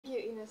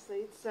Obviously,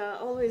 it's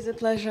always a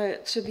pleasure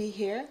to be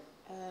here,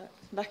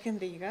 back in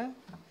Riga.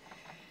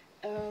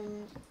 For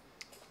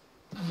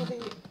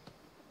the,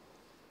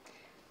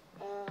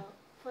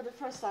 for the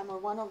first time, or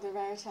one of the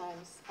rare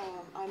times,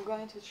 I'm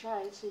going to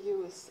try to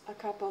use a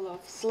couple of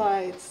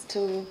slides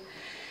to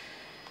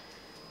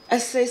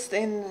assist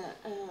in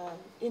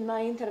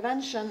my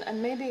intervention,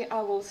 and maybe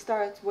I will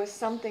start with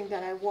something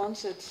that I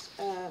wanted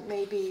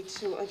maybe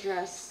to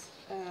address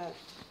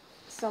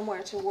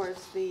somewhere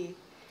towards the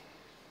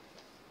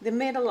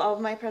middle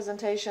of my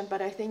presentation,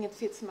 but I think it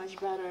fits much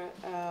better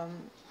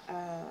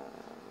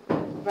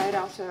right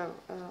after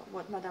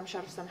what Madame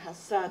Sharpston has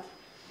said,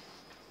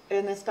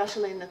 and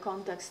especially in the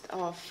context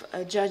of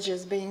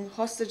judges being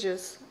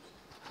hostages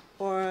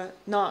or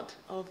not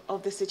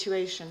of the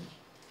situation.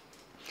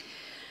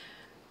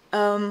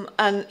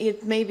 And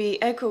it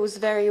maybe echoes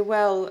very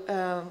well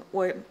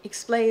or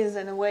explains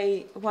in a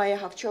way why I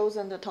have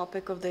chosen the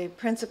topic of the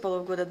principle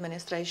of good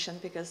administration,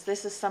 because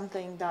this is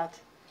something that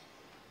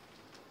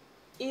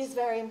is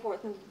very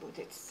important, but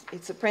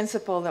it's a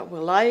principle that we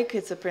like.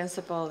 It's a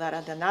principle that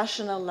at the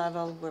national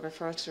level we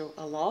refer to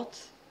a lot,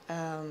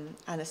 and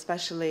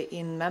especially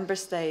in member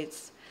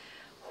states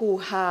who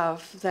have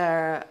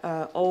their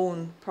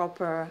own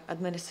proper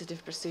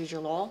administrative procedure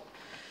law.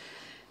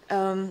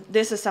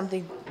 This is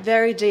something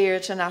very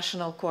dear to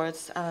national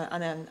courts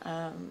and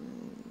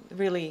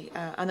really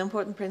an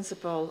important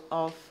principle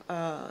of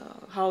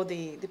how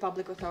the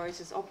public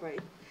authorities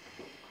operate.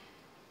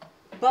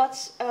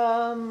 But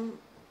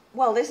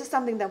well, this is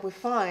something that we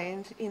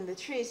find in the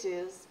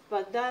treaties,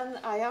 but then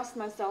I asked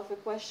myself a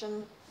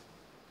question,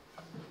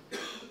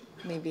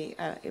 maybe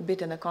a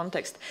bit in a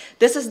context.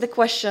 This is the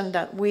question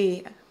that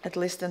we, at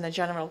least in the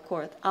General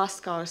Court,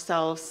 ask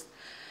ourselves,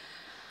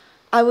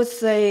 I would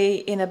say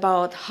in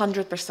about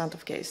 100%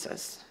 of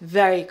cases,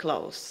 very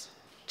close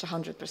to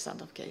 100%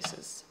 of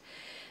cases,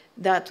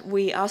 that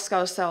we ask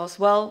ourselves,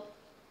 well,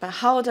 but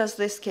how does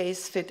this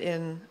case fit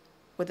in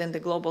within the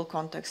global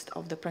context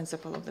of the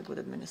principle of the good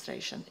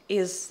administration?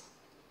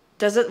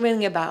 Does it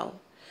ring a bell?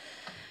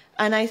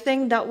 And I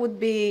think that would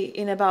be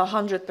in about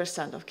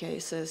 100% of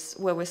cases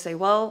where we say,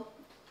 well,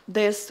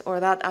 this or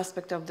that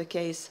aspect of the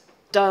case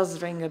does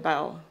ring a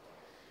bell.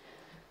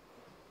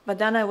 But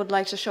then I would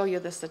like to show you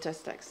the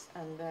statistics.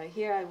 And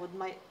here I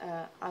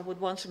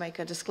would want to make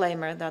a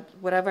disclaimer that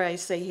whatever I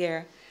say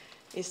here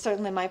is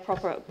certainly my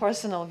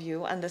personal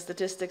view, and the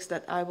statistics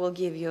that I will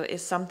give you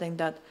is something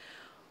that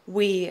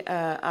we,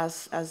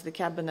 as the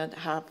cabinet,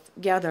 have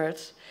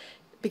gathered,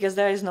 because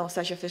there is no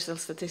such official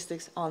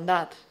statistics on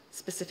that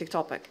specific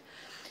topic.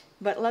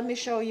 But let me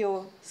show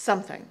you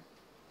something,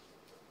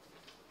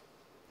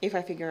 if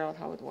I figure out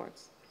how it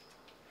works.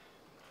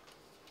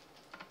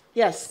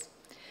 Yes.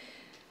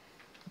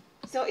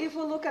 So if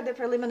we look at the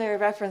preliminary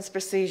reference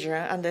procedure,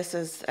 and this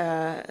is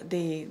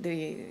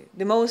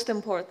the most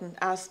important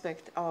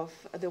aspect of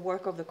the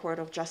work of the Court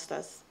of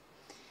Justice,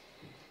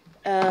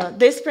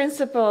 this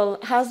principle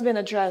has been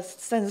addressed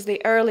since the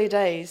early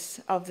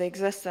days of the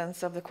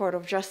existence of the Court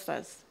of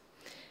Justice.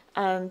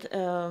 And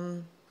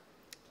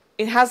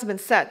it has been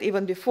said,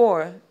 even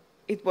before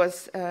it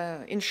was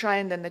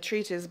enshrined in the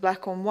treaties,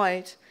 black on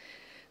white,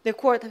 the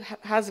Court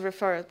has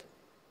referred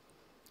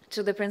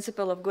to the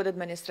principle of good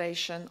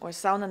administration or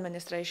sound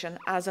administration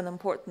as an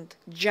important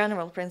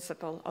general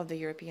principle of the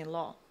European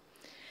law.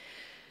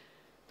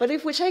 But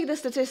if we take the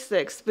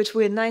statistics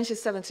between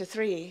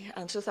 1973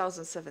 and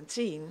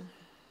 2017,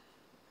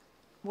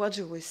 what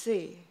do we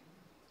see?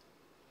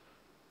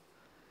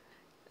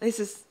 This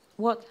is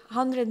what,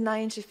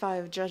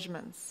 195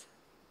 judgments.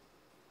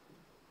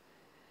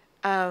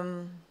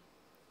 And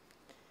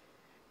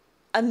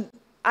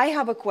I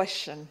have a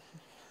question,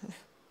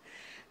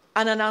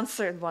 an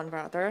unanswered one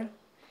rather,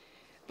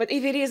 but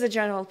if it is a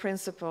general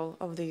principle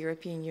of the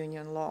European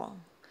Union law,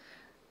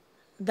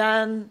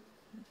 then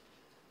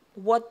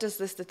what does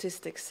the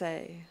statistics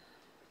say?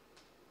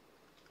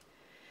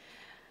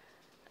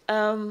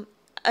 And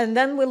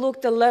then we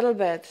looked a little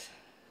bit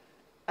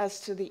as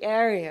to the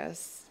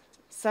areas,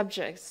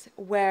 subjects,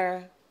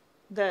 where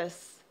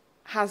this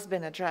has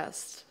been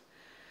addressed.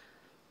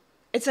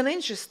 It's an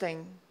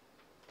interesting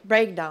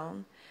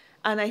breakdown,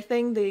 and I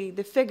think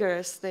the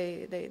figures,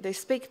 they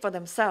speak for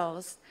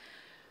themselves,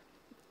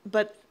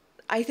 but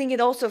I think it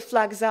also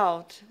flags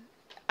out,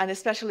 and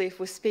especially if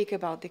we speak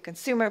about the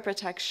consumer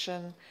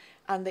protection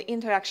and the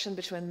interaction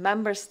between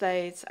member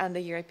states and the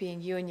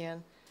European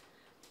Union,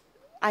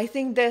 I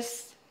think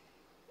this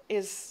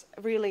is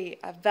really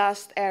a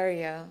vast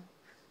area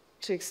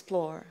to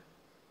explore.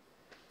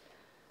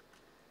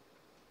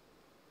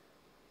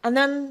 And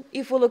then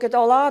if we look at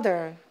all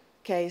other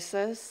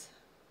cases,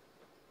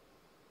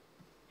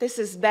 this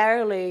is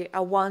barely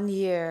a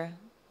one-year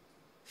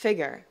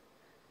figure.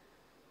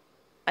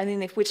 I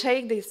mean, if we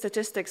take the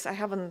statistics, I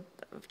haven't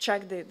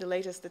checked the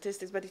latest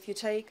statistics, but if you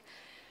take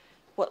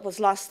what was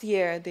last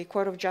year, the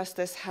Court of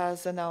Justice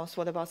has announced,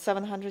 what, about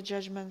 700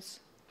 judgments?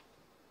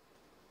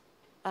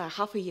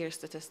 Half a year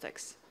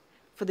statistics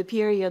for the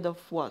period of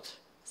what?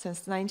 Since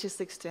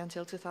 1960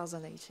 until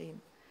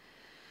 2018.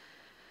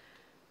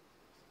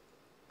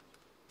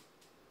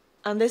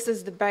 And this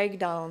is the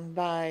breakdown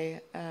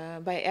by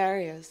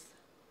areas.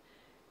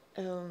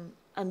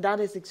 And that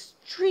is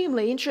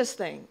extremely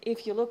interesting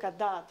if you look at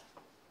that.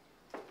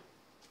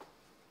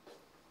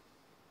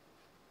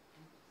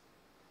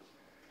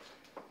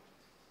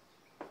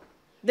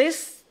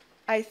 This,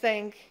 I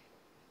think,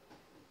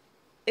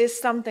 is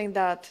something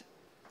that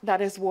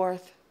is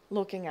worth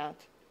looking at.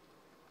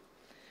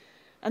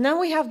 And then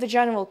we have the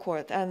General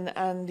Court,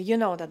 and you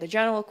know that the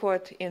General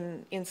Court,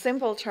 in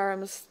simple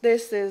terms,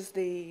 this is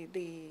the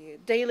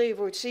daily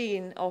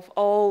routine of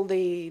all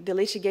the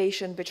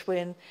litigation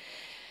between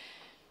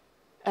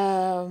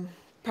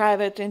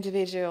private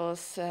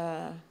individuals,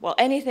 well,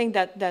 anything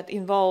that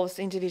involves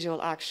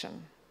individual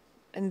action,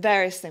 in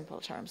very simple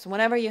terms.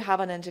 Whenever you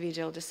have an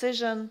individual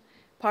decision,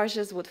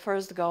 parties would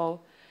first go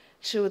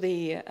to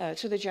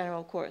the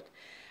General Court.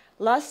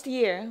 Last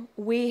year,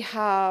 we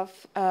have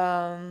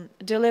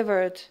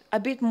delivered a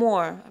bit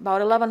more,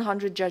 about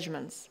 1,100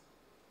 judgments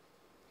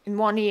in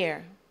 1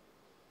 year.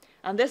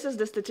 And this is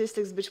the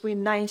statistics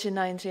between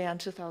 1990 and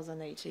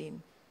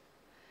 2018.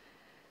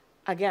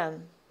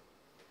 Again.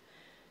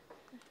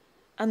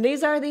 And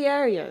these are the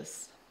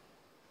areas.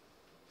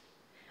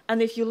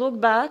 And if you look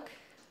back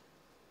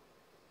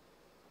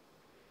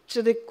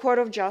to the Court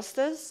of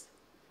Justice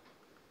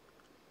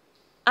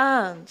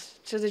and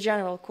to the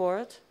General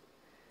Court,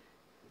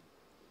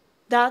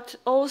 that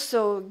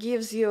also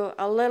gives you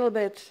a little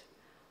bit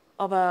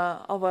of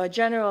a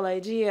general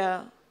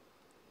idea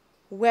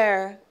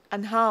where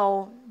and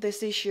how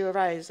this issue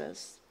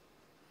arises.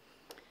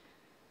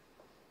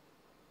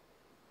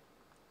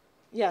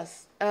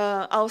 Yes,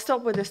 I'll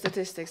stop with the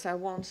statistics. I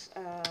won't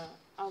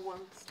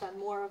spend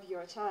more of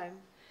your time.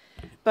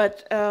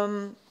 But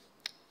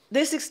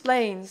this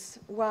explains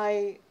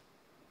why,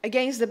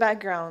 against the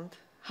background,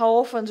 how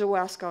often do we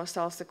ask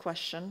ourselves the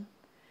question,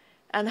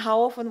 and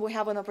how often we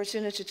have an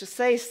opportunity to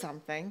say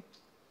something.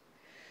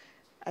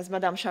 As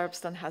Madame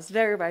Sharpston has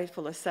very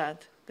rightfully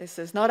said, this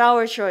is not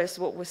our choice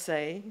what we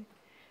say.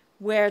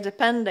 We're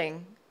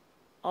depending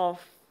on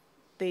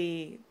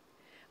the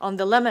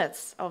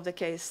limits of the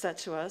case set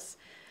to us.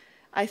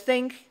 I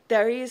think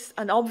there is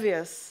an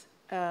obvious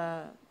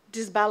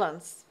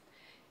disbalance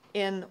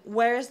in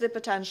where is the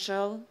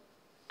potential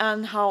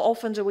and how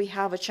often do we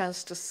have a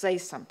chance to say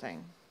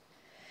something.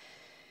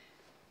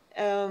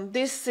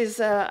 This is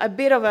a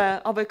bit of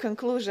a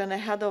conclusion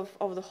ahead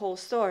of the whole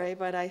story,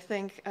 but I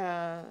think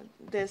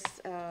this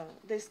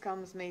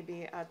comes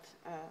maybe at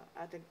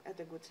a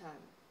good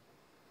time.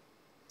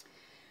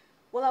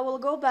 Well, I will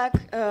go back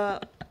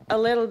a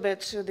little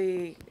bit to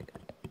the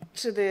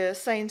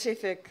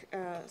scientific,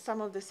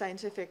 some of the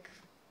scientific,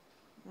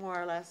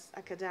 more or less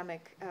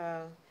academic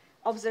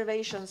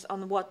observations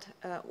on what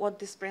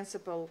this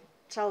principle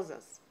tells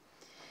us.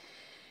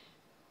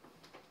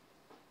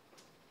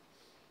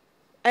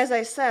 As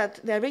I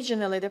said,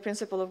 originally the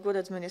principle of good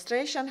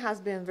administration has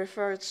been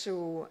referred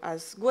to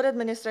as good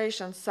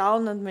administration,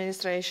 sound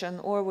administration,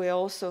 or we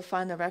also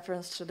find a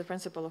reference to the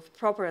principle of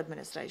proper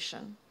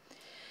administration.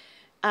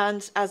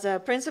 And as a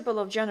principle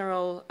of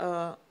general,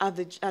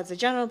 as a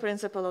general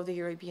principle of the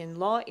European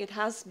law, it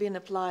has been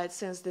applied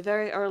since the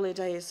very early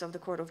days of the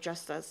Court of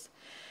Justice.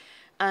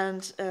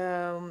 And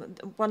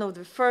one of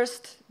the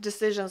first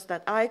decisions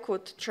that I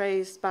could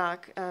trace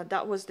back,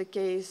 that was the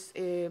case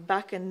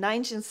back in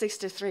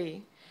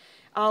 1963,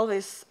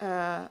 Alves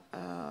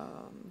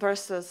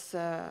versus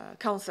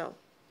Council.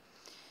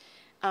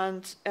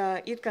 And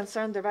it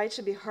concerned the right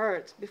to be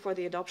heard before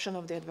the adoption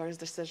of the adverse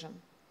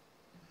decision.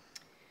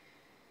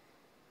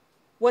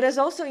 What is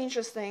also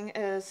interesting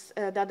is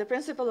that the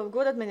principle of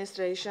good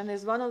administration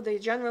is one of the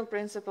general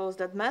principles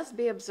that must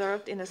be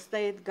observed in a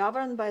state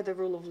governed by the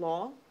rule of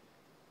law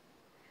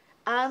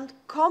and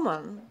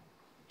common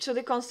to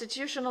the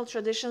constitutional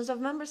traditions of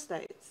member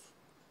states.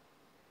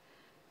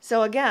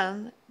 So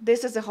again,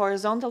 this is a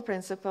horizontal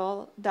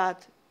principle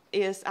that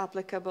is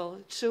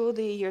applicable to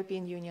the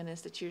European Union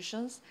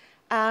institutions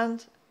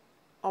and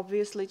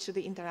obviously to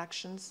the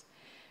interactions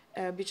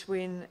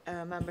between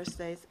member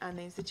states and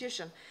the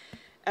institution.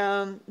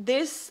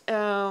 This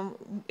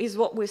is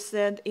what we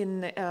said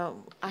in,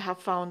 I have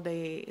found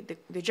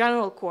the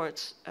General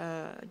Court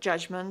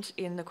judgment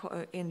in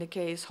the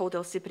case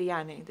Hotel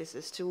Cipriani. This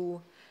is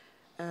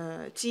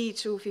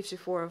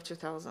T254 of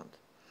 2000.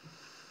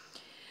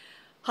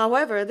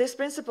 However, this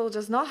principle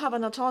does not have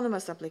an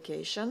autonomous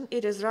application.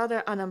 It is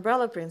rather an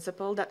umbrella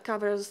principle that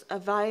covers a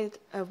wide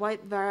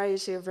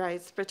variety of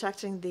rights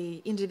protecting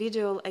the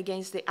individual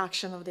against the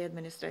action of the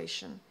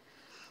administration.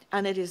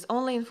 And it is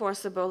only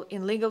enforceable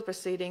in legal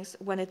proceedings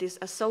when it is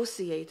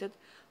associated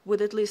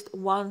with at least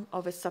one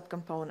of its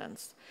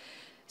subcomponents.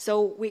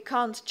 So we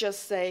can't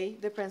just say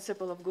the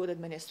principle of good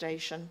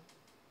administration,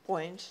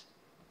 point.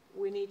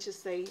 We need to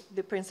say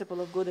the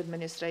principle of good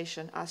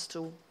administration as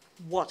to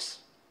what.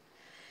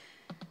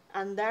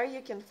 And there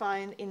you can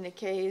find in the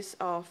case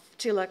of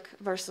Tilak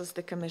versus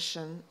the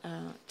Commission,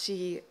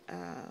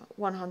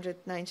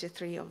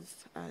 T193 of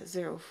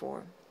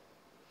 04.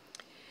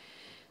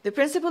 The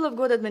principle of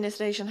good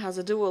administration has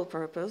a dual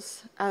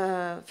purpose.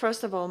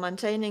 First of all,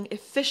 maintaining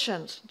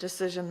efficient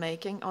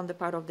decision-making on the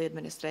part of the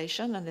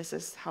administration, and this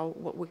is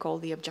what we call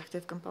the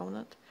objective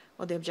component,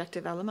 or the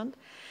objective element,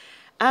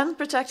 and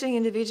protecting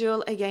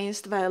individuals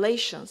against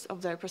violations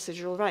of their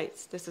procedural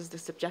rights. This is the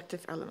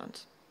subjective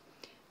element.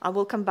 I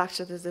will come back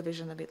to this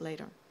division a bit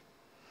later.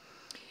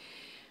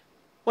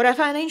 What I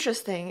find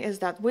interesting is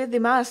that with the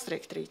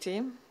Maastricht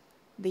Treaty,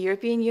 the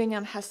European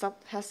Union has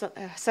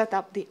set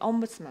up the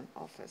Ombudsman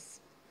Office.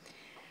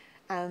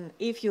 And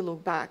if you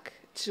look back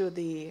to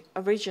the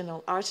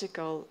original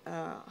Article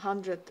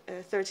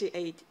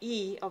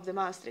 138E of the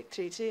Maastricht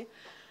Treaty,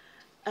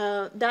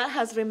 that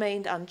has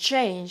remained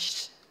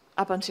unchanged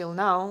up until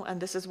now,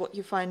 and this is what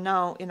you find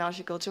now in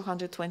Article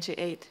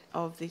 228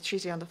 of the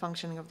Treaty on the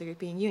Functioning of the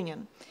European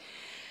Union.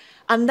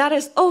 And that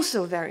is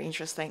also very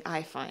interesting,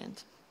 I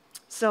find.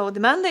 So the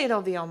mandate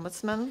of the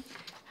Ombudsman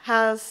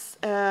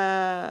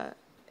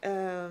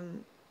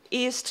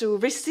is to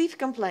receive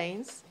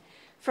complaints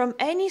from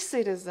any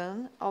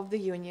citizen of the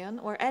Union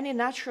or any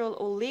natural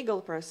or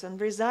legal person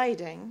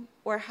residing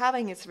or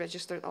having its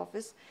registered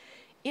office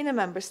in a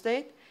member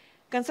state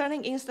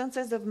concerning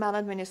instances of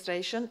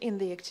maladministration in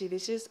the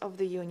activities of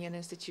the Union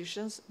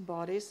institutions,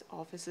 bodies,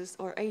 offices,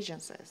 or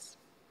agencies.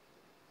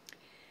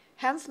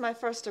 Hence my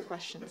first two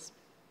questions.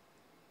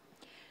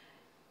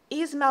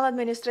 Is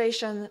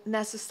maladministration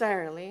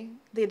necessarily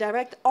the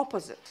direct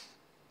opposite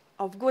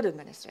of good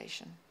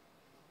administration?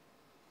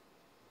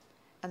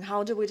 And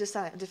how do we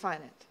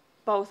define it?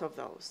 Both of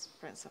those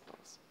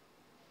principles.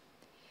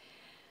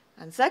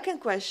 And second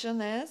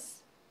question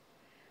is,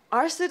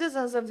 are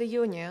citizens of the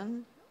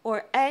Union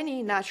or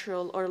any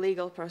natural or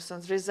legal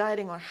persons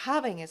residing or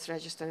having its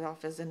registered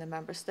office in the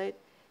member state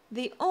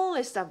the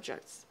only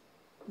subjects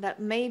that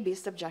may be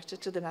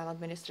subjected to the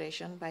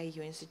maladministration by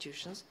EU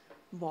institutions,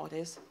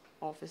 bodies,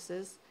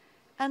 offices,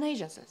 and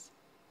agencies?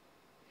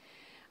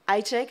 I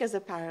take as a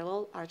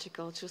parallel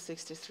Article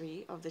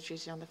 263 of the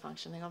Treaty on the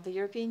Functioning of the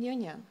European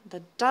Union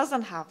that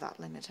doesn't have that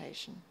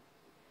limitation.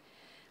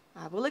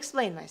 I will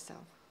explain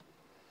myself.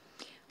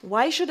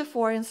 Why should a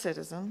foreign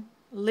citizen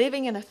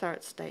living in a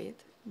third state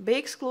be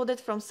excluded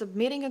from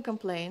submitting a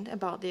complaint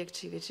about the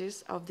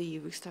activities of the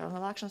EU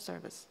External Action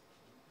Service?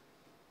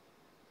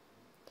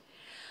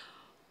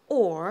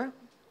 Or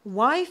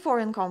why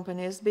foreign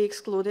companies be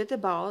excluded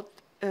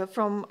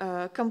from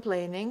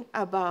complaining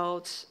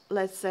about,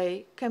 let's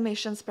say,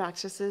 Commission's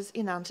practices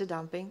in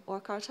anti-dumping or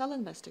cartel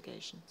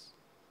investigations?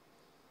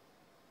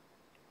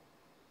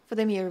 For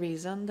the mere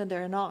reason that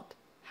they're not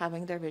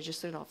having their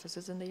registered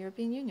offices in the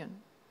European Union.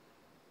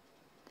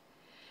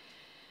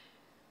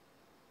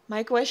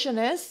 My question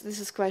is,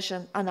 this is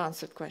an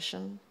unanswered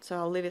question, so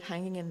I'll leave it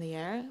hanging in the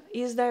air.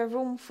 Is there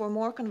room for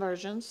more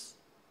convergence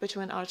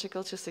between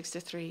Article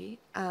 263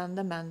 and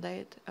the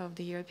mandate of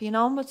the European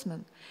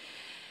Ombudsman?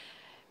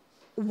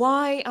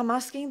 Why I'm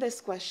asking this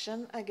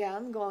question,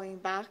 again, going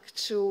back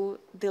to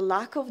the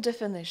lack of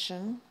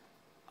definition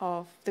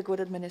of the good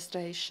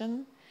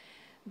administration,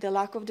 the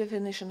lack of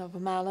definition of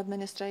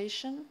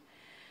maladministration,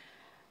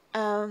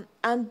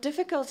 and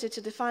difficulty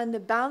to define the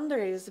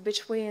boundaries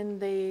between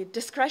the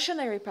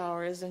discretionary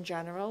powers in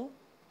general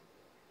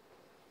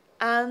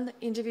and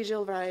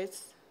individual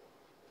rights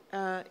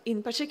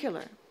in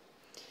particular.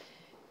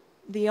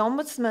 The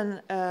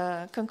Ombudsman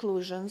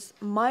conclusions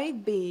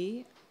might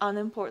be an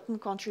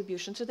important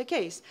contribution to the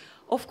case.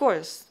 Of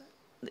course,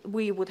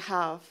 we would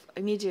have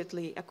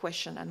immediately a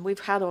question, and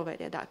we've had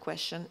already that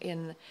question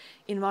in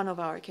one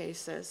of our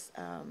cases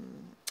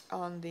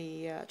on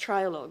the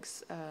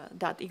trilogues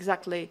that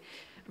exactly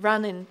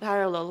ran in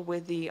parallel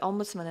with the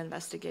Ombudsman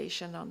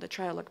investigation on the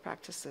trilogue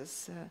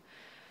practices.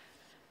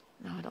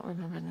 No, I don't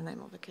remember the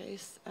name of the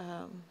case.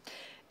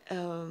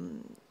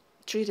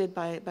 Treated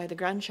by the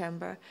Grand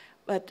Chamber,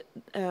 but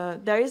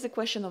there is a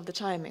question of the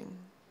timing.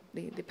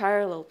 The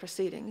parallel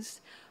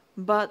proceedings,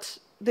 but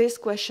this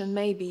question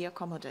may be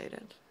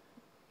accommodated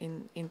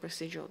in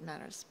procedural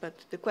matters. But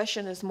the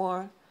question is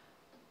more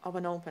of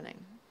an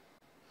opening.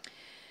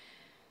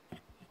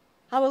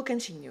 I will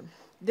continue.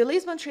 The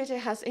Lisbon Treaty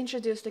has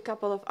introduced a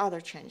couple of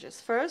other changes.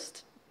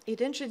 First,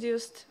 it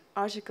introduced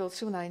Article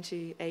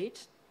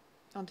 298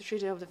 on the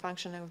Treaty of the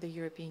Functioning of the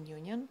European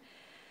Union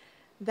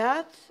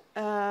that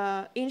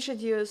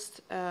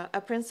introduced a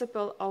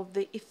principle of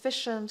the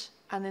efficient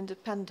and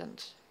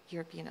independent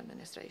European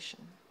administration.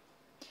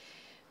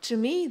 To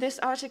me, this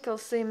article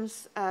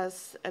seems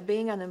as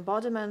being an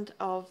embodiment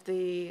of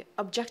the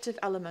objective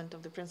element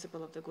of the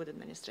principle of the good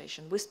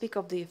administration. We speak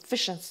of the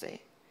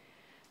efficiency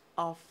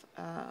of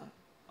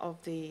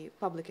the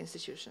public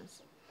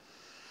institutions.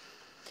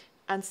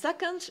 And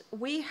second,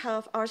 we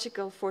have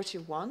Article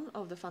 41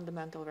 of the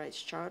Fundamental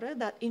Rights Charter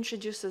that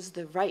introduces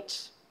the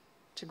right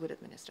to good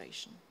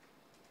administration.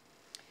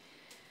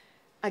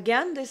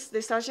 Again,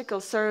 this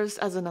article serves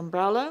as an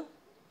umbrella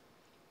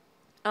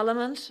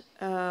element,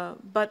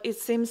 but it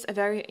seems a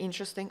very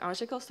interesting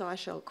article, so I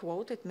shall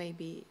quote. It may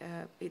be,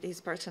 it is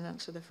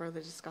pertinent to the further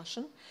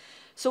discussion.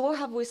 So what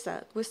have we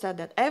said? We said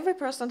that every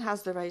person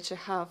has the right to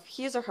have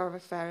his or her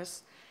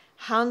affairs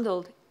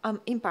handled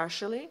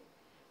impartially,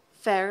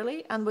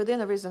 fairly, and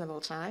within a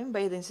reasonable time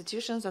by the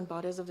institutions and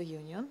bodies of the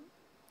Union.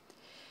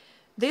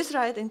 This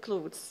right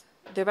includes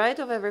the right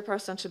of every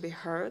person to be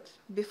heard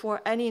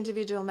before any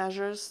individual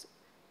measures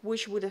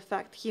which would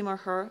affect him or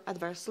her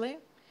adversely,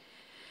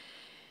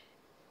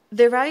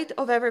 the right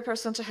of every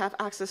person to have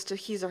access to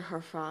his or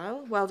her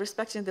file while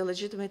respecting the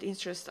legitimate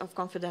interests of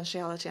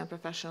confidentiality and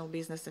professional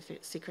business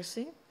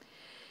secrecy,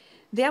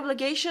 the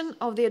obligation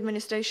of the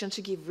administration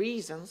to give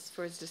reasons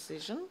for its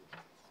decision,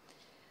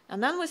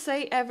 and then we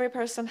say every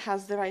person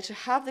has the right to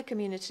have the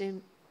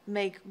community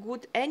make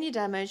good any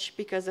damage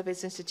because of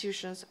its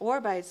institutions or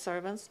by its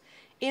servants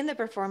in the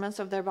performance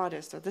of their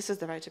bodies. So this is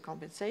the right to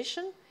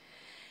compensation.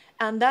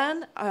 And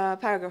then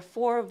paragraph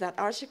 4 of that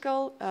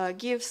article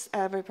gives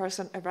every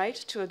person a right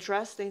to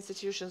address the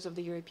institutions of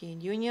the European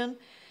Union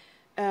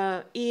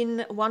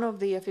in one of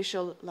the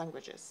official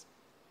languages.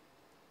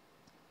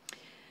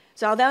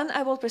 So then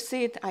I will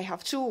proceed. I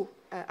have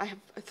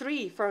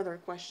three further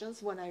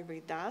questions when I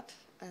read that,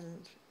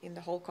 and in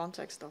the whole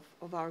context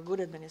of our good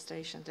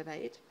administration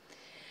debate.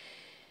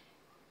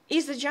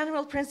 Is the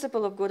general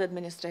principle of good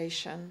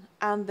administration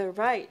and the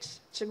right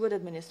to good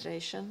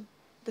administration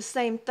the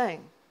same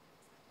thing?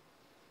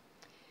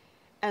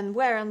 And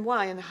where and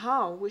why and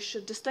how we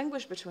should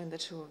distinguish between the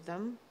two of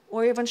them,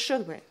 or even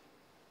should we?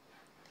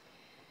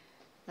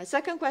 My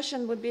second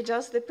question would be,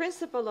 does the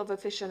principle of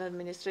efficient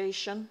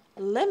administration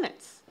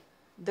limits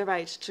the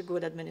right to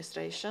good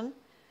administration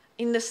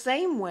in the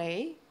same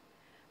way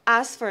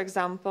as, for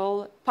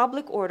example,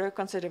 public order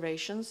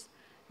considerations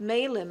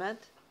may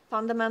limit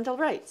fundamental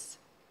rights?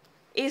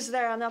 Is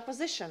there an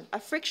opposition, a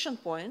friction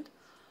point,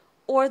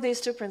 or these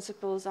two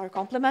principles are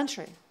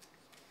complementary?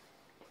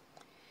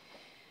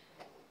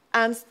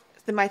 And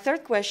my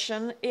third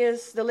question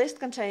is the list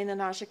contained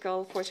in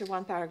Article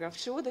 41, paragraph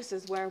 2. This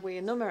is where we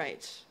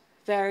enumerate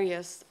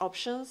various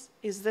options.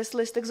 Is this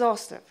list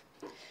exhaustive?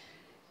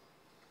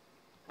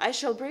 I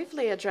shall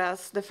briefly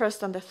address the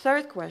first and the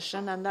third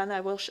question, and then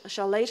I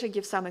shall later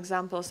give some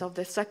examples of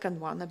the second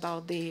one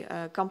about the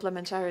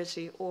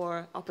complementarity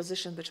or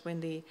opposition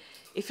between the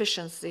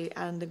efficiency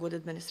and the good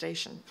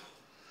administration.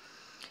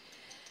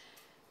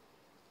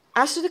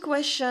 As to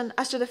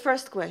the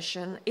first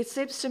question, it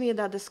seems to me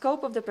that the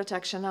scope of the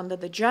protection under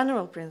the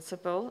general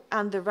principle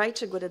and the right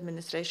to good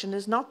administration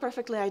is not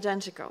perfectly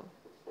identical.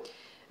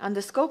 And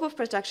the scope of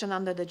protection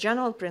under the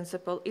general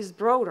principle is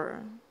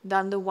broader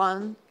than the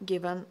one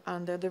given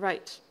under the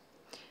right.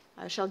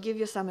 I shall give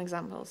you some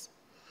examples.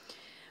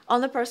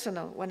 On the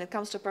personal, when it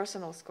comes to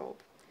personal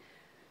scope,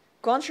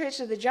 contrary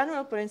to the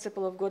general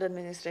principle of good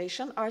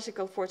administration,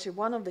 Article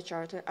 41 of the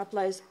Charter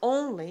applies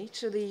only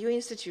to the EU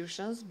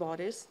institutions,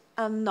 bodies,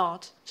 and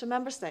not to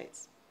member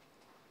states.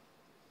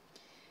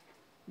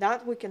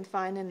 That we can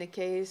find in the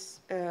case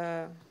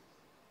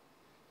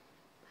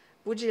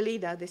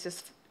Bugilida, this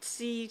is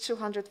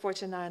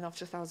C249 of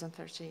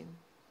 2013.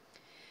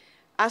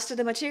 As to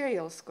the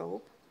material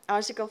scope,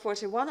 Article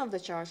 41 of the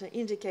Charter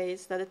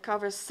indicates that it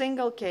covers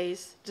single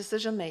case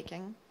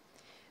decision-making,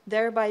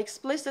 thereby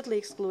explicitly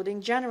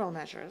excluding general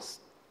measures.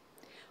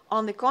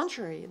 On the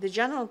contrary, the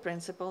general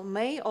principle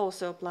may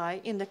also apply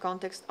in the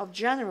context of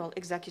general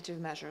executive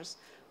measures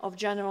of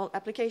general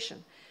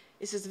application.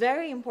 This is a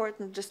very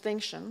important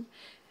distinction,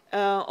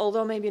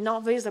 although maybe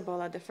not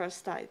visible at the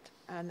first sight.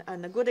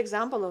 And a good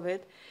example of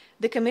it,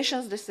 the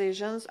Commission's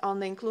decisions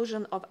on the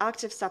inclusion of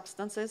active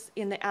substances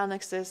in the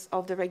annexes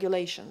of the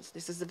regulations.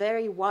 This is a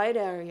very wide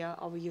area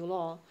of EU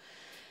law,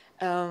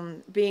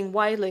 being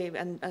widely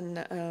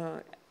and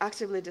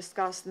actively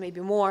discussed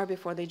maybe more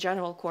before the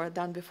General Court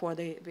than before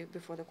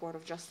the Court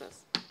of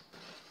Justice.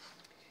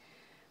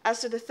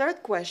 As to the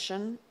third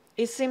question,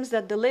 it seems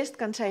that the list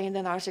contained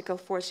in Article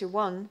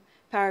 41,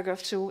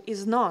 paragraph 2,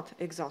 is not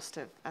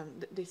exhaustive.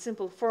 And the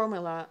simple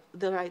formula,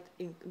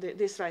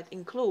 this right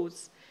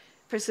includes,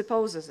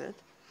 presupposes it.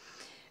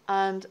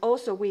 And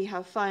also we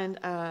have found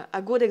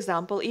a good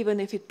example, even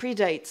if it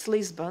predates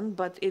Lisbon,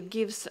 but it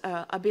gives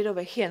a bit of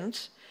a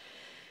hint.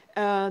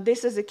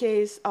 This is a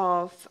case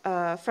of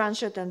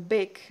Franchet and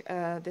Bick,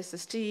 this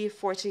is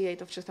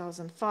T48 of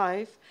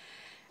 2005,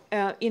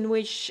 in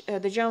which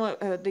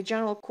the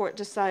General Court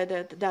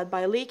decided that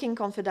by leaking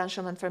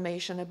confidential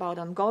information about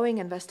ongoing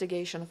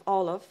investigation of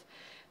Olaf,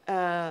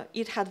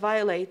 it had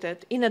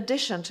violated, in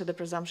addition to the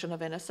presumption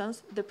of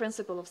innocence, the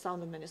principle of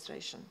sound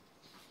administration.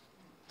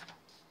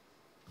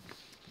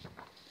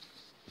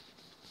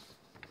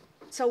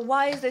 So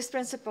why is this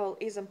principle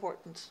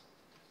important?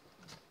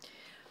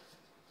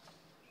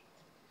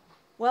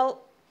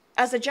 Well,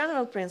 as a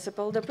general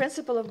principle, the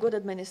principle of good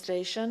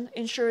administration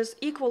ensures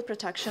equal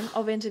protection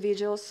of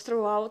individuals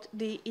throughout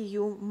the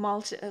EU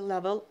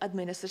multi-level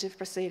administrative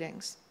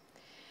proceedings,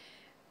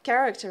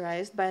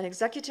 characterized by an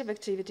executive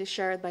activity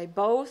shared by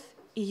both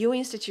EU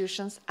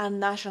institutions and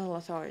national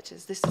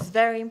authorities. This is a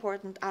very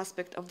important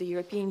aspect of the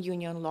European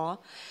Union law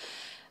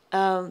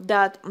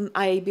that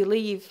I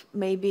believe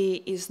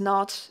maybe is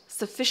not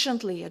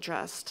sufficiently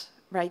addressed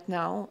right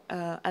now.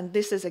 And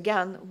this is,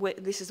 again,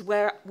 this is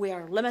where we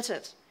are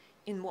limited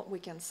in what we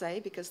can say,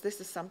 because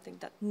this is something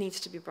that needs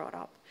to be brought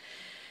up.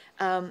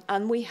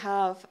 And we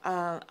have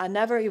an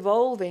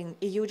ever-evolving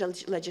EU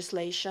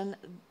legislation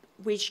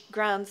which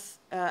grants,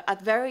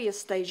 at various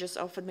stages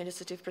of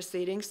administrative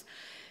proceedings,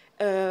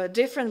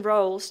 different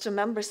roles to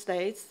member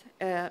states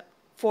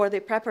for the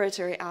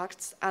preparatory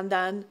acts, and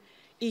then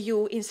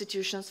EU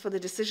institutions for the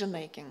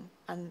decision-making.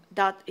 And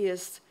that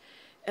is,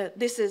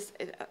 this is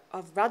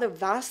a rather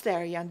vast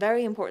area and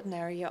very important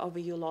area of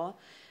EU law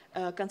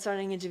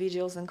concerning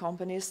individuals and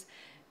companies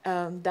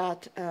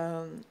that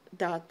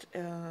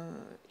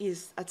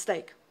is at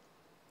stake.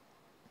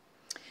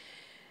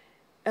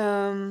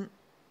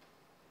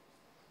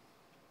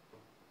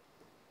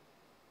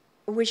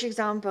 Which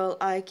example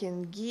I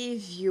can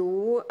give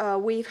you?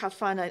 We have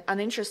found an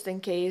interesting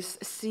case,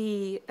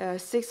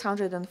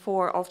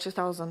 C604 of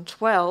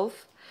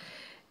 2012,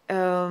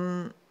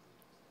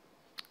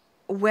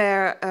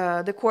 where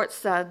the court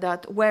said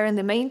that where in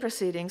the main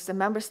proceedings the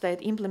member state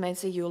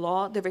implements EU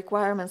law, the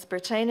requirements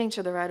pertaining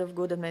to the right of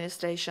good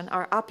administration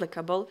are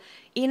applicable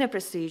in a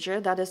procedure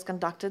that is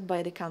conducted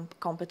by the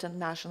competent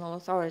national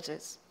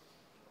authorities.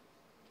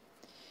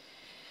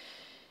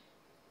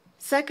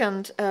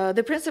 Second,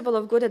 the principle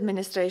of good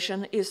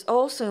administration is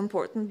also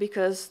important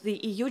because the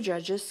EU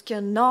judges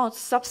cannot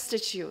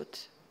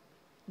substitute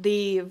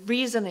the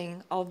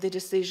reasoning of the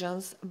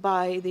decisions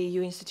by the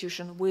EU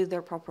institution with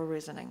their proper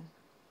reasoning.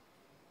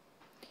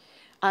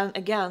 And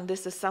again,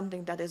 this is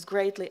something that is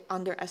greatly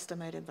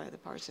underestimated by the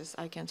parties,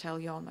 I can tell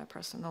you on my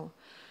personal,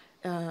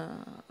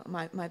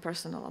 my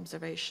personal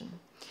observation.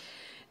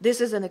 This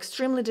is an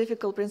extremely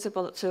difficult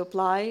principle to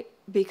apply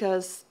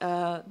because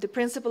the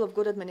principle of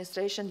good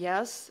administration,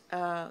 yes,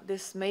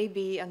 this may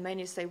be, and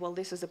many say, well,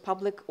 this is a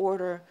public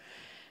order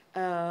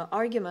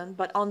argument,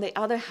 but on the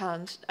other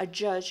hand, a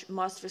judge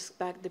must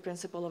respect the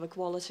principle of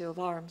equality of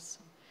arms.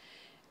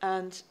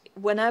 And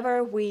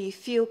whenever we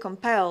feel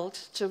compelled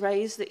to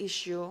raise the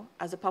issue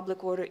as a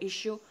public order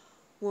issue,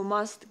 we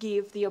must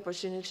give the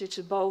opportunity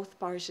to both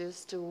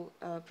parties to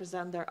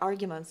present their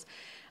arguments.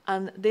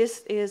 And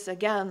this is,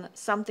 again,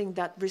 something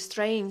that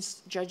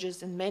restrains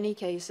judges in many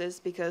cases,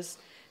 because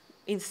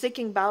in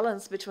seeking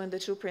balance between the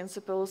two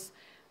principles,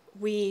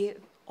 we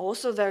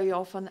also very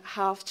often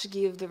have to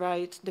give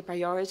the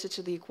priority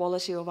to the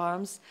equality of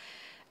arms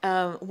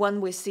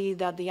when we see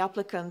that the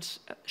applicant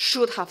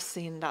should have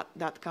seen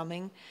that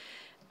coming.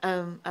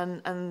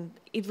 And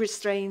it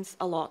restrains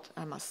a lot,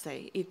 I must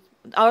say.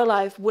 Our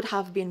life would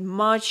have been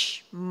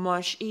much,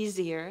 much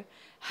easier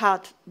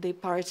had the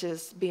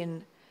parties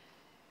been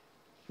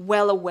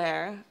well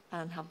aware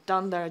and have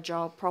done their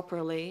job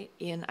properly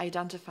in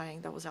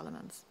identifying those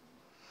elements.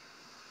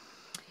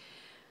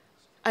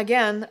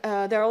 Again,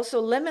 there are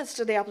also limits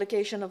to the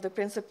application of the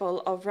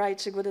principle of right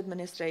to good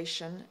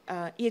administration.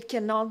 It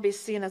cannot be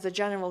seen as a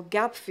general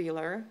gap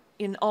filler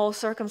in all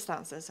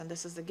circumstances, and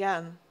this is,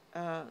 again,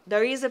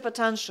 there is a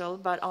potential,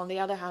 but on the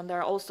other hand, there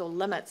are also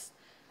limits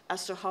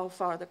as to how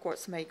far the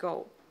courts may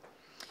go.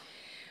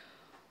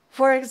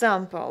 For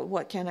example,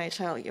 what can I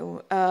tell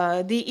you?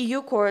 The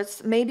EU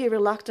courts may be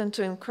reluctant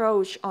to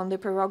encroach on the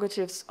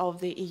prerogatives of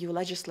the EU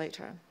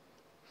legislator.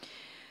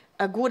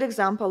 A good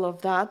example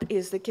of that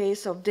is the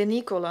case of De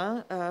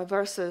Nicola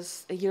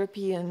versus a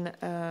European,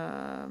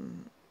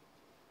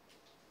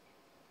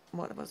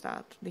 what was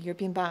that? The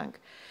European Bank.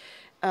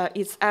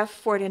 It's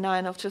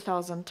F49 of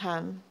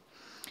 2010.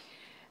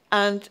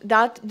 And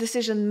that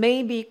decision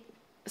may be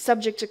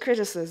subject to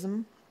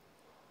criticism,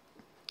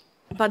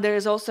 but there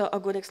is also a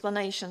good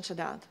explanation to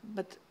that.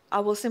 But I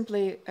will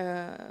simply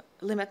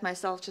limit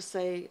myself to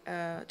say,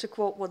 to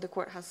quote what the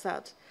court has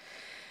said.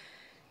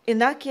 In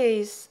that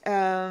case,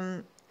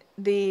 that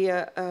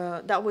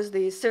was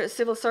the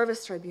Civil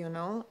Service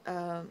Tribunal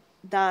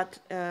that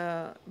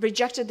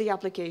rejected the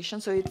application,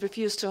 so it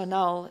refused to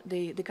annul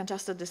the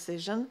contested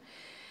decision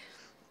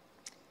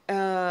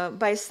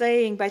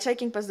by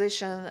taking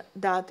position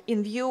that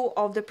in view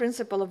of the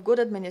principle of good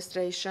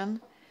administration,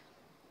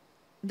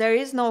 there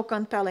is no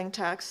compelling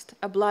text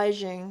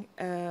obliging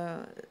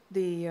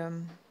the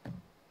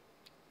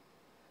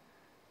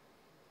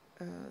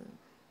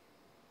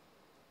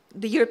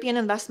European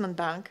Investment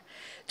Bank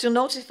to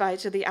notify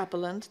to the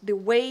appellant the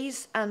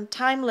ways and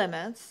time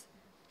limits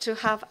to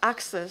have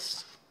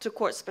access to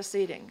court's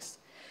proceedings.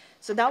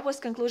 So that was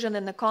conclusion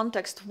in the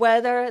context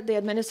whether the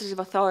administrative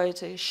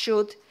authority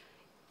should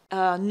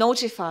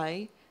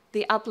notify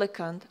the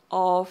applicant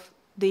of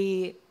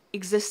the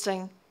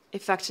existing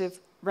effective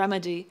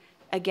remedy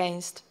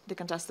against the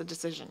contested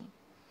decision.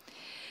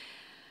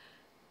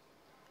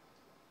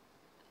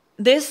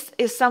 This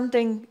is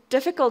something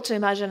difficult to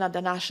imagine at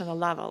the national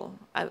level.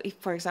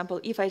 For example,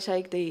 if I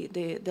take the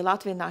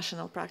Latvian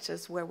national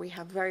practice, where we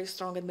have very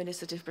strong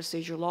administrative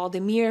procedure law,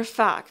 the mere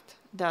fact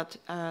that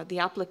the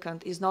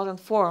applicant is not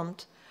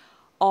informed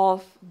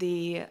of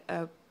the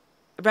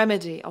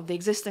remedy, of the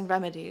existing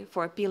remedy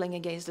for appealing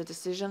against the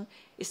decision,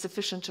 is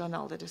sufficient to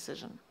annul the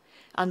decision.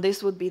 And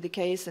this would be the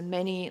case in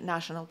many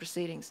national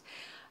proceedings.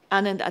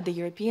 And at the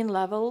European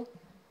level,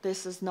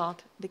 this is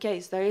not the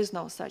case. There is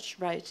no such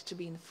right to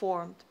be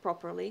informed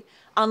properly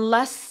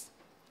unless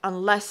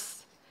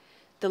unless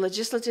the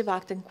legislative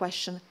act in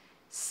question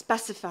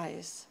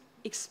specifies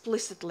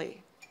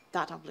explicitly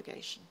that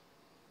obligation.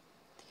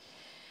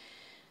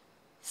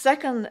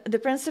 Second, the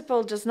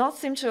principle does not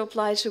seem to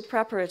apply to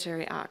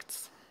preparatory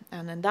acts.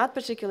 And in that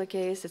particular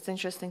case, it's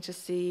interesting to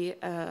see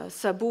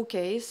Sabu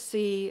case,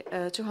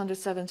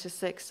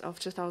 C-276 of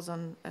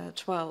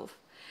 2012,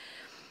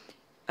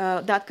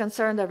 that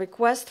concerned a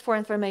request for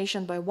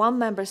information by one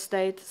member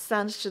state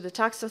sent to the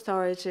tax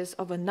authorities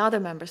of another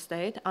member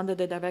state under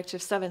the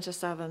Directive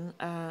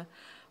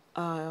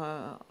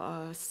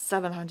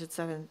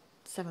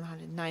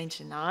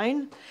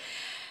 799,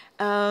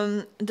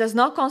 does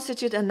not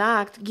constitute an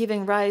act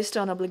giving rise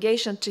to an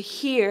obligation to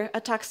hear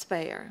a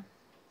taxpayer.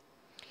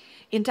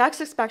 In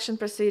tax inspection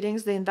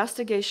proceedings, the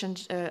investigation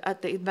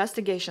at the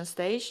investigation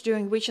stage,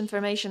 during which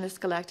information is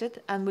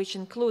collected and which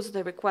includes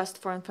the request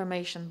for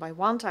information by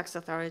one tax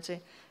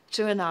authority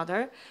to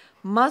another,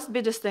 must be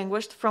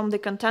distinguished from the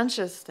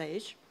contentious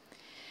stage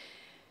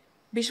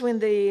between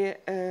the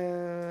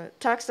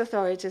tax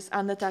authorities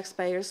and the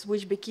taxpayers,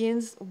 which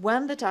begins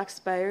when the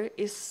taxpayer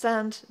is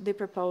sent the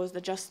proposed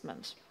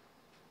adjustment.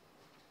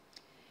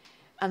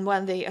 And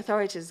when the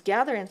authorities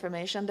gather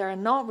information, they are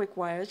not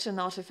required to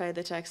notify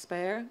the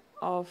taxpayer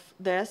of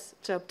this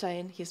to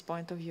obtain his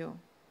point of view.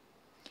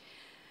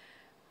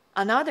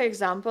 Another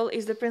example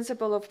is the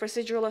principle of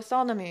procedural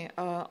autonomy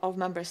of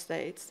member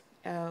states,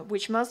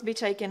 which must be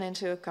taken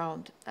into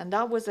account. And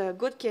that was a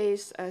good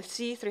case,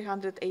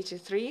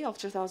 C-383 of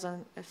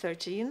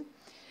 2013,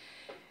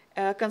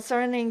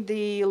 concerning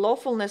the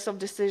lawfulness of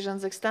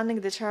decisions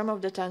extending the term of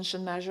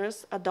detention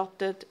measures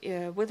adopted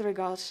with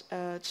regards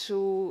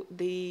to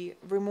the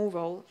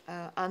removal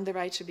and the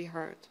right to be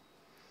heard.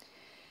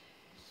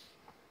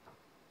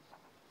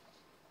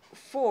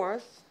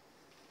 Fourth,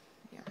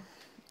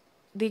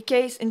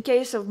 in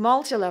case of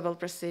multi-level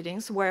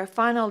proceedings where a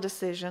final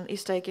decision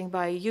is taken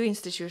by a EU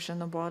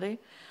institution or body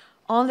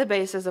on the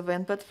basis of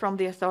input from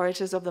the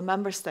authorities of the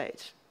member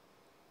state.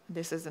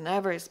 This is an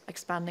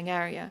ever-expanding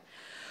area.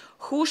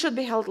 Who should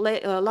be held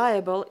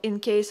liable in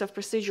case of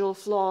procedural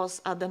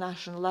flaws at the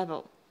national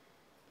level?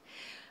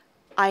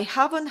 I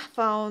haven't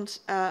found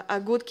a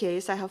good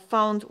case. I have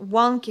found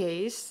one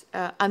case,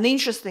 an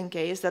interesting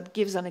case that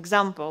gives an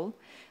example,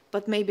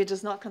 but maybe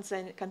does not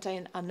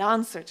contain an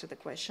answer to the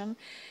question.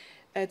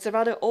 It's a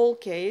rather old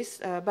case,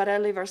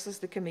 Barelli versus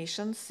the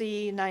Commission,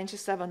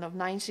 C-97 of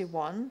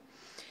 91,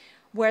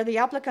 where the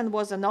applicant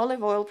was an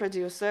olive oil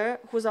producer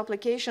whose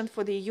application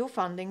for the EU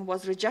funding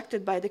was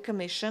rejected by the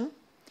Commission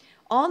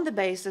on the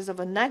basis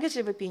of a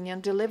negative opinion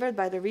delivered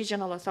by the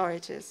regional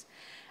authorities.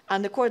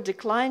 And the court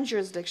declined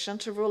jurisdiction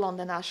to rule on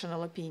the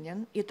national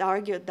opinion. It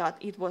argued that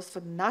it was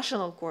for the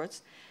national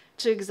courts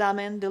to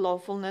examine the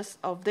lawfulness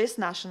of this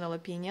national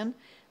opinion,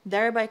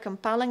 thereby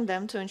compelling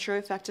them to ensure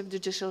effective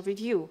judicial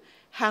review.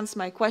 Hence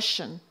my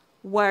question,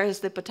 where is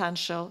the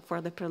potential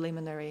for the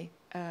preliminary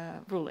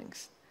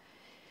rulings?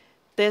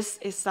 This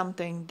is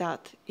something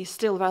that is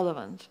still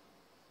relevant.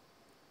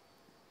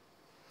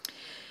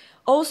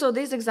 Also,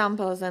 these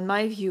examples, in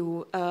my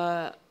view,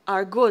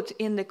 are good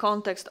in the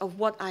context of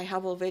what I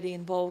have already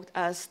invoked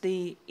as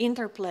the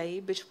interplay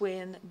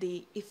between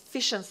the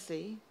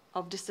efficiency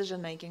of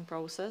decision-making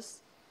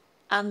process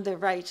and the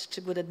right to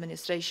good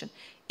administration.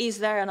 Is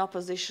there an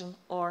opposition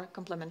or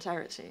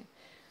complementarity?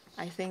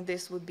 I think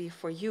this would be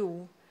for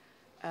you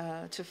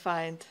to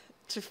find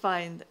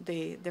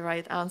the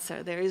right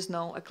answer. There is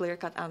no a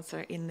clear-cut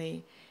answer in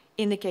the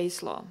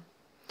case law.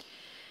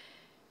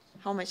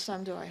 How much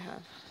time do I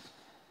have?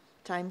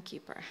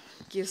 Timekeeper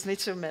gives me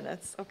 2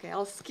 minutes. Okay,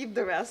 I'll skip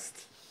the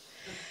rest.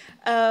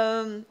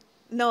 The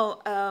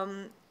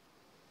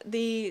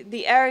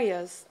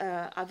areas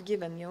I've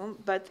given you,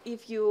 but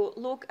if you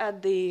look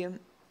at the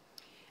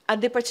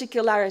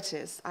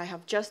particularities, I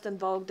have just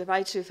invoked the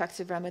right to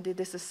effective remedy.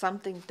 This is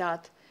something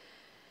that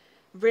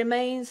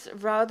remains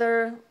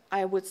rather,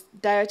 I would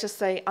dare to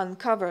say,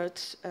 uncovered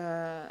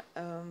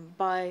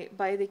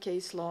by the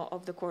case law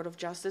of the Court of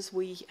Justice.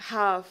 We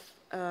have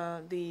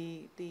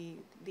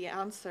the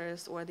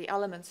answers or the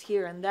elements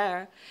here and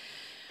there.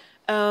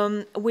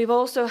 We've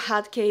also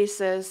had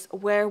cases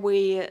where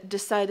we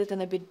decided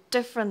in a bit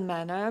different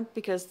manner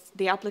because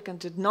the applicant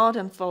did not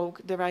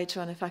invoke the right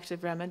to an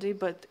effective remedy,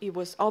 but it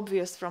was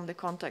obvious from the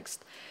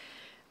context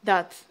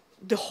that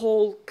the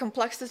whole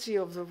complexity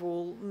of the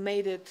rule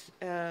made it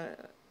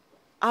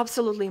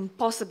absolutely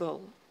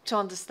impossible to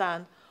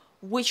understand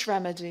which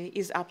remedy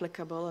is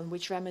applicable and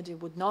which remedy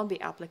would not be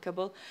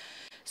applicable.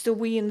 So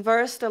we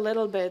inversed a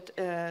little bit,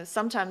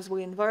 sometimes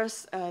we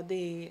inverse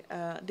the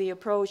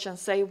approach and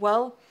say,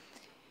 well,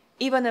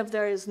 even if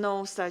there is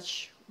no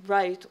such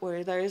right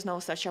or there is no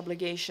such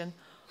obligation,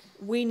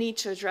 we need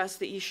to address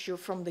the issue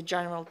from the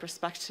general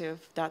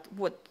perspective that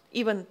what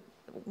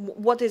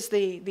is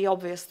the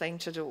obvious thing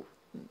to do?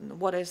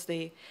 What is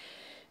the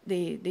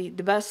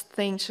best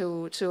thing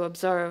to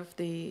observe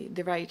the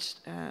right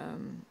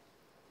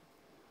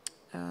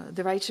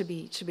to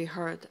be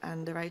heard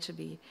and the right to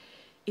be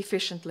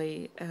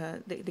efficiently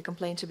the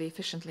complaint to be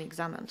efficiently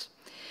examined.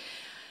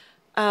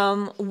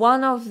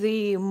 One of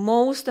the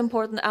most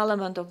important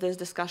elements of this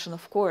discussion,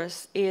 of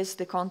course, is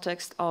the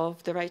context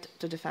of the right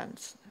to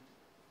defense.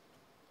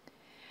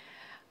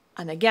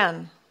 And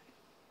again,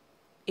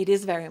 it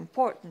is very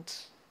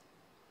important.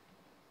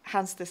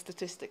 Hence, the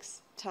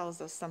statistics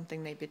tells us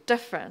something maybe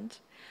different.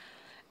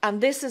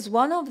 And this is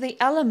one of the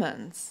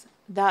elements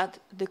that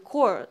the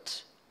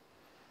court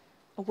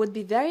would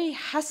be very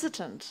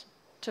hesitant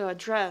to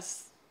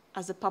address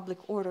as a public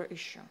order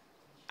issue,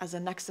 as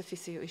an ex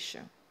officio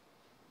issue.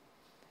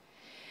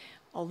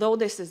 Although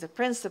this is a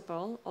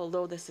principle,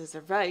 although this is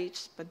a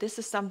right, but this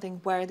is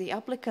something where the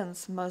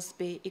applicants must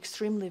be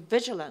extremely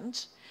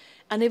vigilant.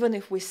 And even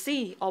if we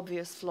see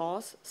obvious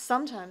flaws,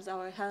 sometimes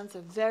our hands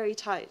are very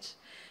tight.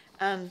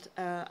 And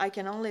I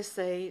can only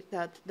say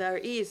that there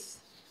is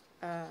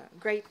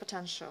great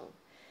potential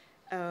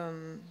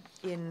in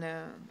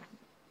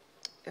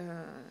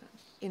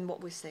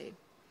what we say.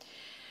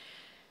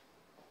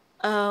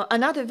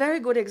 Another very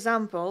good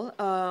example,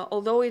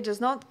 although it does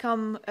not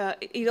come,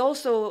 it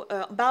also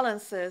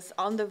balances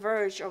on the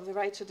verge of the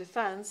right to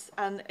defense,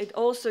 and it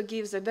also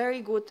gives a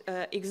very good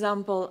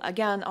example,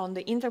 again, on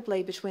the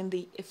interplay between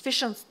the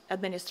efficient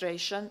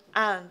administration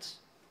and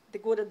the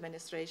good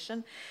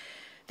administration.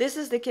 This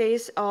is the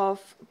case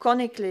of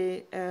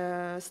Konikli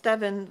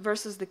Steven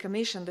versus the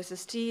Commission. This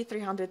is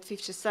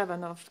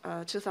T357 of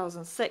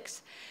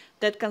 2006,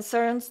 that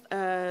concerns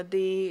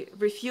the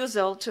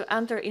refusal to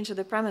enter into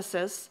the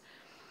premises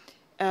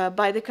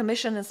by the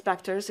Commission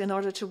inspectors in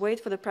order to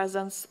wait for the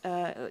presence,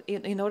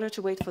 in order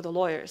to wait for the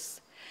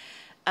lawyers.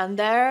 And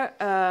there,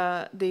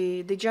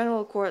 the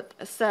General Court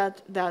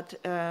said that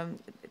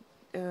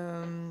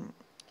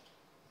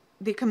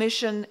the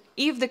Commission,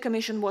 if the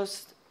Commission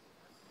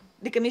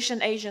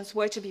agents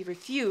were to be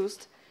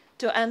refused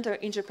to enter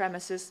into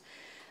premises,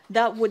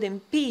 that would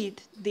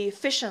impede the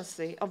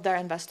efficiency of their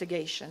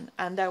investigation,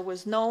 and there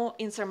was no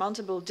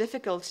insurmountable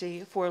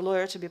difficulty for a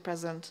lawyer to be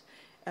present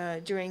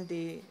during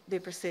the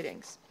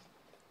proceedings.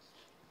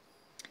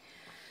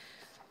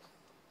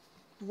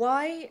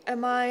 Why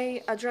am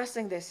I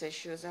addressing these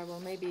issues? I will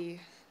maybe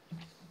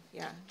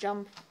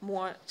jump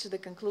more to the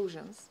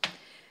conclusions.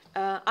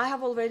 I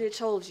have already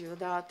told you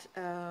that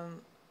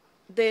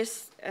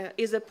this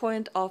is a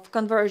point of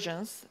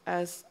convergence,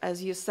 as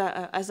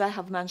I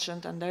have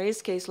mentioned, and there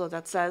is case law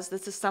that says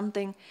this is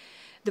something,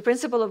 the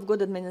principle of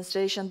good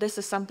administration, this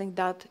is something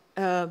that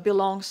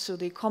belongs to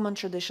the common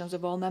traditions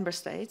of all member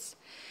states.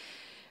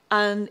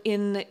 And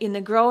in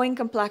the growing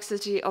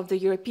complexity of the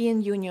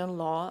European Union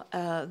law,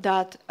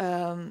 that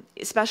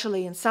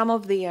especially in some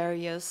of the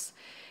areas,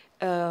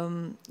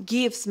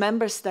 gives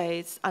member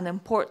states an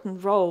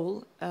important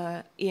role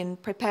in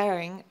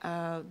preparing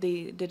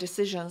the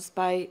decisions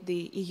by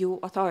the EU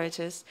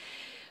authorities.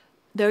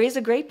 There is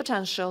a great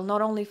potential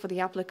not only for the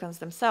applicants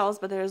themselves,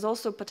 but there is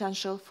also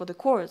potential for the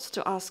courts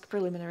to ask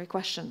preliminary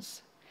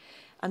questions.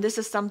 And this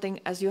is something,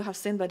 as you have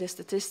seen by the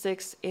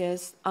statistics,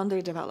 is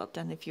underdeveloped.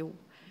 And if you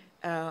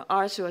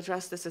are to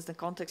address this in the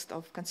context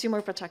of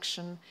consumer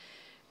protection,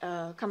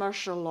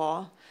 commercial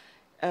law,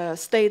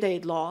 state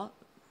aid law,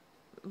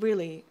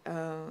 really,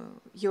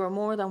 you are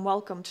more than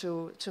welcome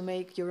to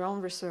make your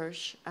own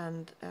research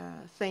and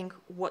think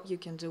what you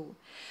can do.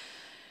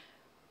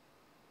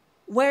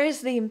 Where is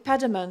the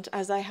impediment?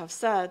 As I have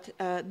said,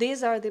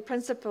 these are the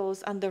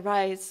principles and the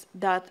rights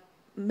that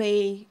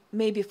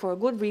maybe for a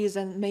good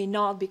reason, may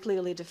not be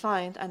clearly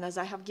defined. And as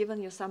I have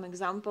given you some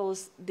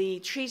examples,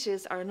 the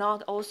treaties are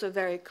not also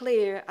very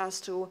clear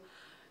as to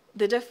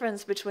the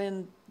difference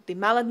between the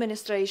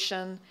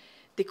maladministration,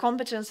 the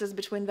competences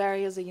between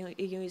various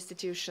EU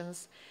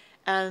institutions,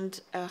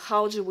 and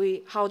how do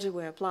we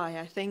apply?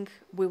 I think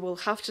we will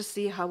have to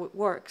see how it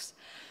works.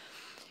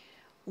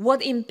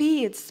 What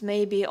impedes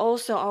maybe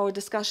also our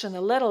discussion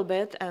a little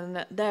bit,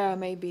 and there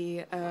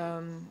maybe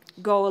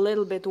go a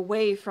little bit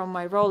away from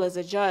my role as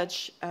a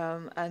judge,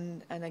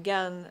 and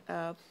again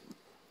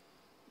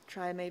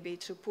try maybe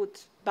to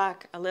put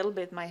back a little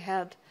bit my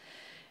head,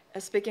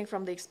 speaking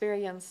from the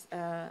experience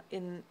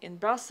in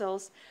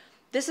Brussels.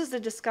 This is the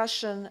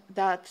discussion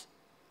that,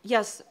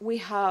 yes, we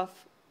have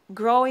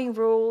growing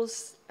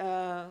rules,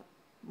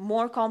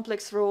 more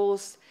complex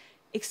rules,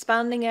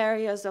 expanding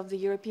areas of the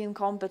European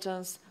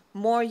competence,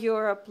 more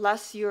Europe,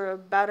 less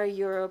Europe, better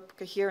Europe,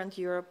 coherent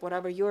Europe,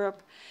 whatever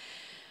Europe.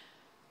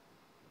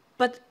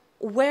 But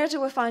where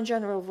do we find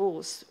general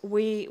rules?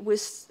 We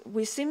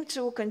seem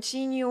to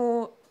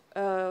continue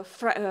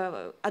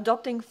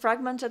adopting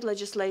fragmented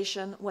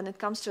legislation when it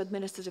comes to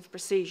administrative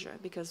procedure,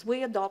 because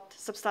we adopt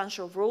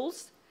substantial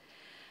rules,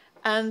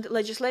 and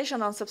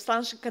legislation on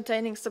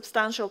containing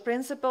substantial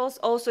principles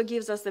also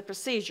gives us the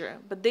procedure,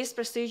 but this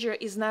procedure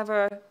is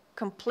never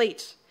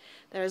complete.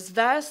 There's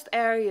vast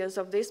areas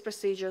of these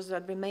procedures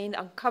that remain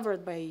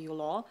uncovered by EU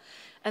law,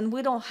 and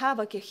we don't have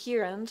a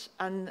coherent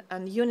and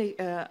unique,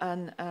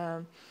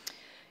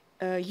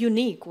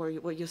 or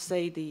what you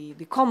say,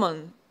 the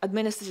common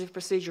administrative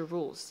procedure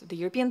rules. The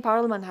European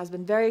Parliament has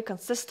been very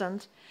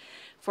consistent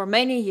for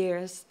many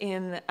years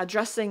in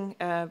addressing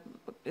the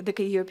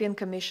European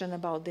Commission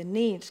about the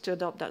need to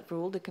adopt that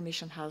rule. The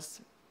Commission has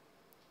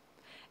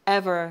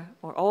ever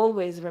or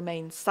always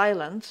remain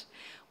silent.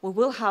 We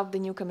will have the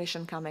new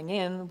Commission coming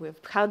in. We've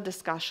had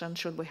discussion,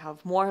 should we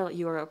have more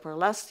Europe or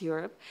less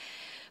Europe?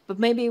 But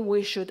maybe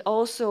we should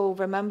also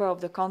remember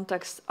of the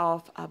context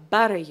of a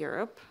better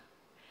Europe,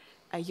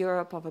 a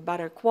Europe of a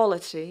better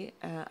quality,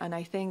 and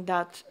I think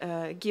that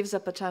gives a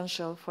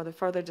potential for the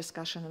further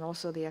discussion and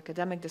also the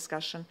academic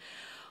discussion.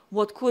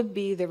 What could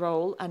be the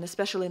role, and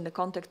especially in the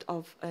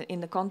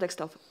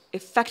context of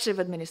effective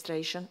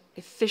administration,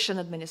 efficient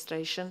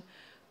administration,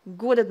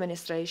 good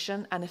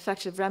administration, and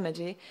effective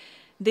remedy.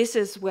 This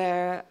is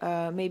where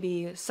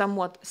maybe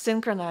somewhat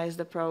synchronized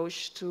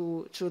approach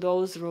to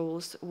those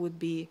rules would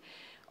be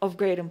of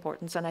great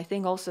importance. And I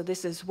think also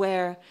this is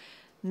where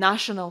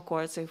national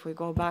courts, if we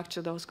go back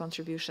to those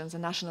contributions,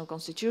 and national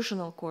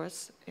constitutional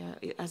courts,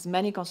 as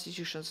many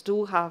constitutions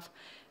do have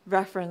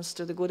reference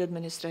to the good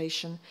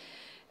administration,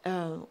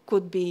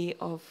 could be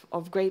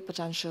of great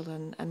potential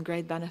and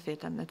great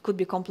benefit, and it could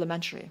be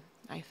complementary,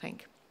 I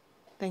think.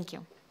 Thank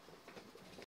you.